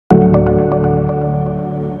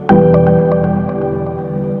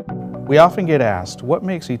We often get asked, what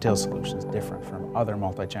makes Etail Solutions different from other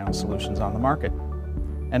multi-channel solutions on the market?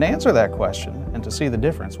 And to answer that question and to see the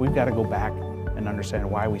difference, we've got to go back and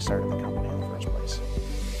understand why we started the company in the first place.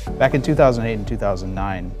 Back in 2008 and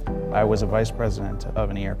 2009, I was a vice president of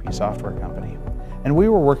an ERP software company. And we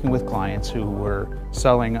were working with clients who were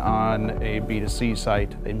selling on a B2C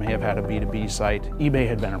site. They may have had a B2B site. eBay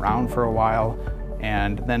had been around for a while.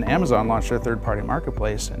 And then Amazon launched their third-party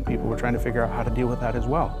marketplace, and people were trying to figure out how to deal with that as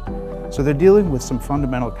well. So they're dealing with some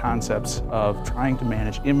fundamental concepts of trying to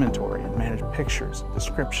manage inventory and manage pictures,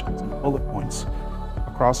 descriptions, and bullet points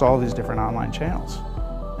across all these different online channels.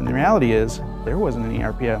 And the reality is, there wasn't an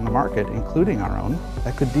ERP on the market, including our own,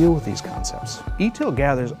 that could deal with these concepts. Etail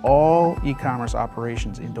gathers all e-commerce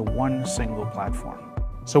operations into one single platform.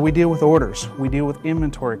 So we deal with orders, we deal with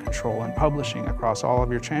inventory control and publishing across all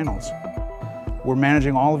of your channels. We're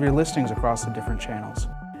managing all of your listings across the different channels.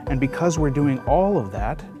 And because we're doing all of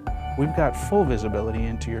that, we've got full visibility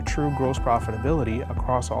into your true gross profitability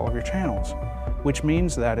across all of your channels, which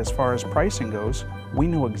means that as far as pricing goes, we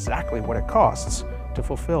know exactly what it costs to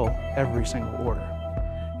fulfill every single order.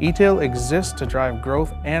 Etail exists to drive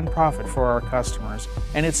growth and profit for our customers,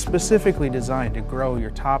 and it's specifically designed to grow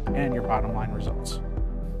your top and your bottom line results.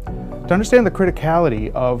 To understand the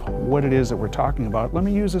criticality of what it is that we're talking about, let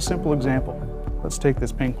me use a simple example. Let's take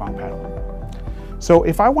this ping pong paddle. So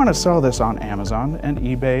if I want to sell this on Amazon and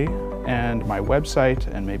eBay and my website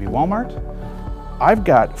and maybe Walmart, I've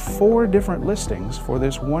got 4 different listings for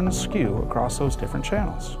this one SKU across those different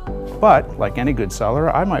channels. But like any good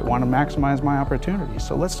seller, I might want to maximize my opportunities.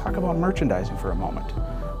 So let's talk about merchandising for a moment.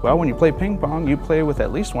 Well, when you play ping pong, you play with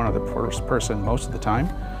at least one other person most of the time.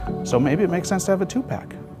 So maybe it makes sense to have a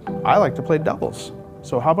 2-pack. I like to play doubles.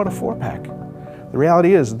 So how about a 4-pack? The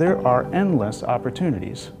reality is there are endless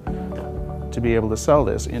opportunities to be able to sell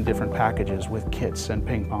this in different packages with kits and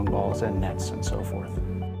ping pong balls and nets and so forth.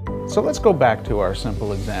 So let's go back to our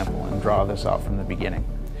simple example and draw this out from the beginning.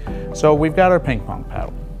 So we've got our ping pong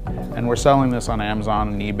paddle, and we're selling this on Amazon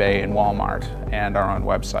and eBay and Walmart and our own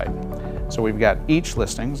website. So we've got each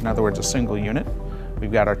listings, in other words, a single unit.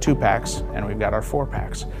 We've got our 2-packs and we've got our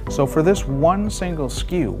 4-packs. So for this one single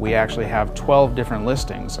SKU, we actually have 12 different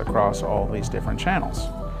listings across all these different channels.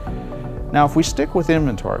 Now, if we stick with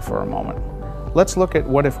inventory for a moment, let's look at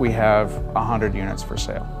what if we have 100 units for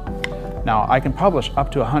sale. Now, I can publish up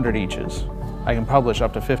to 100 eaches, I can publish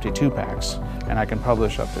up to 50 2-packs, and I can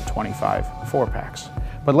publish up to 25 4-packs.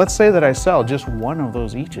 But let's say that I sell just one of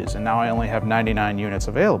those eaches and now I only have 99 units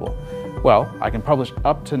available. Well, I can publish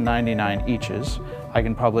up to 99 eaches, I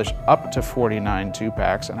can publish up to 49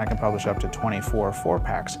 2-packs, and I can publish up to 24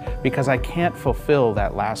 4-packs because I can't fulfill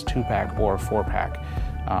that last 2-pack or 4-pack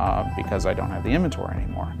because I don't have the inventory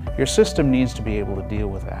anymore. Your system needs to be able to deal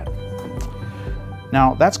with that.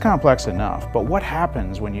 Now, that's complex enough, but what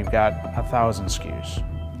happens when you've got 1,000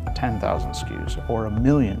 SKUs, 10,000 SKUs, or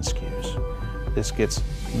 1,000,000 SKUs? This gets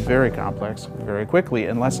very complex very quickly,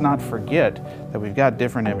 and let's not forget that we've got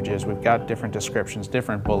different images, we've got different descriptions,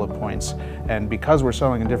 different bullet points, and because we're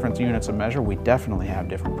selling in different units of measure, we definitely have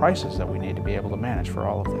different prices that we need to be able to manage for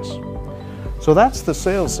all of this. So that's the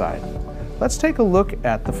sales side. Let's take a look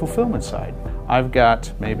at the fulfillment side. I've got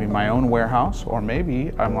maybe my own warehouse, or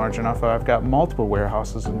maybe I'm large enough that I've got multiple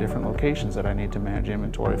warehouses in different locations that I need to manage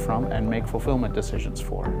inventory from and make fulfillment decisions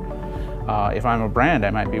for. If I'm a brand, I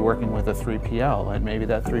might be working with a 3PL, and maybe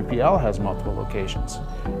that 3PL has multiple locations.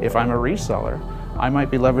 If I'm a reseller, I might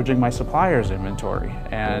be leveraging my supplier's inventory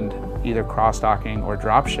and either cross-docking or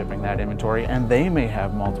drop shipping that inventory, and they may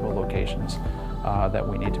have multiple locations that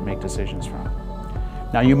we need to make decisions from.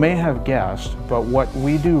 Now, you may have guessed, but what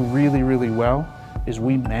we do really, really well is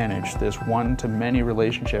we manage this one-to-many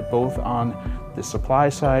relationship both on the supply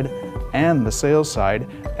side and the sales side,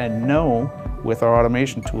 and know with our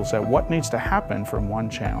automation tool set what needs to happen from one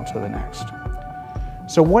channel to the next.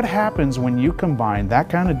 So what happens when you combine that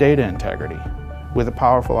kind of data integrity with a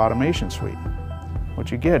powerful automation suite?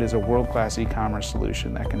 What you get is a world-class e-commerce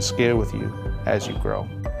solution that can scale with you as you grow.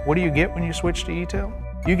 What do you get when you switch to Etail?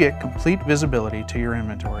 You get complete visibility to your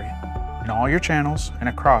inventory in all your channels and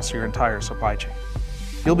across your entire supply chain.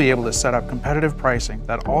 You'll be able to set up competitive pricing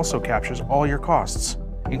that also captures all your costs,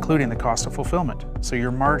 including the cost of fulfillment, so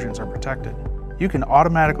your margins are protected. You can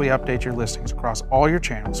automatically update your listings across all your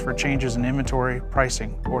channels for changes in inventory,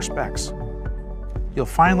 pricing, or specs. You'll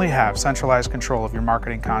finally have centralized control of your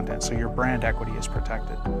marketing content so your brand equity is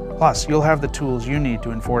protected. Plus, you'll have the tools you need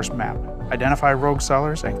to enforce MAP, identify rogue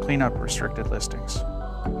sellers, and clean up restricted listings.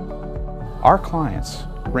 Our clients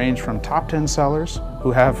range from top 10 sellers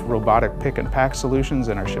who have robotic pick and pack solutions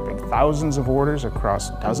and are shipping thousands of orders across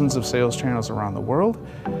dozens of sales channels around the world,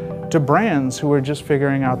 to brands who are just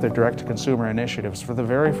figuring out their direct-to-consumer initiatives for the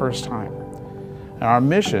very first time. And our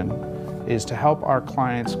mission is to help our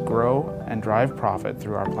clients grow and drive profit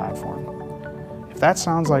through our platform. If that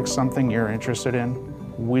sounds like something you're interested in,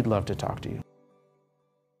 we'd love to talk to you.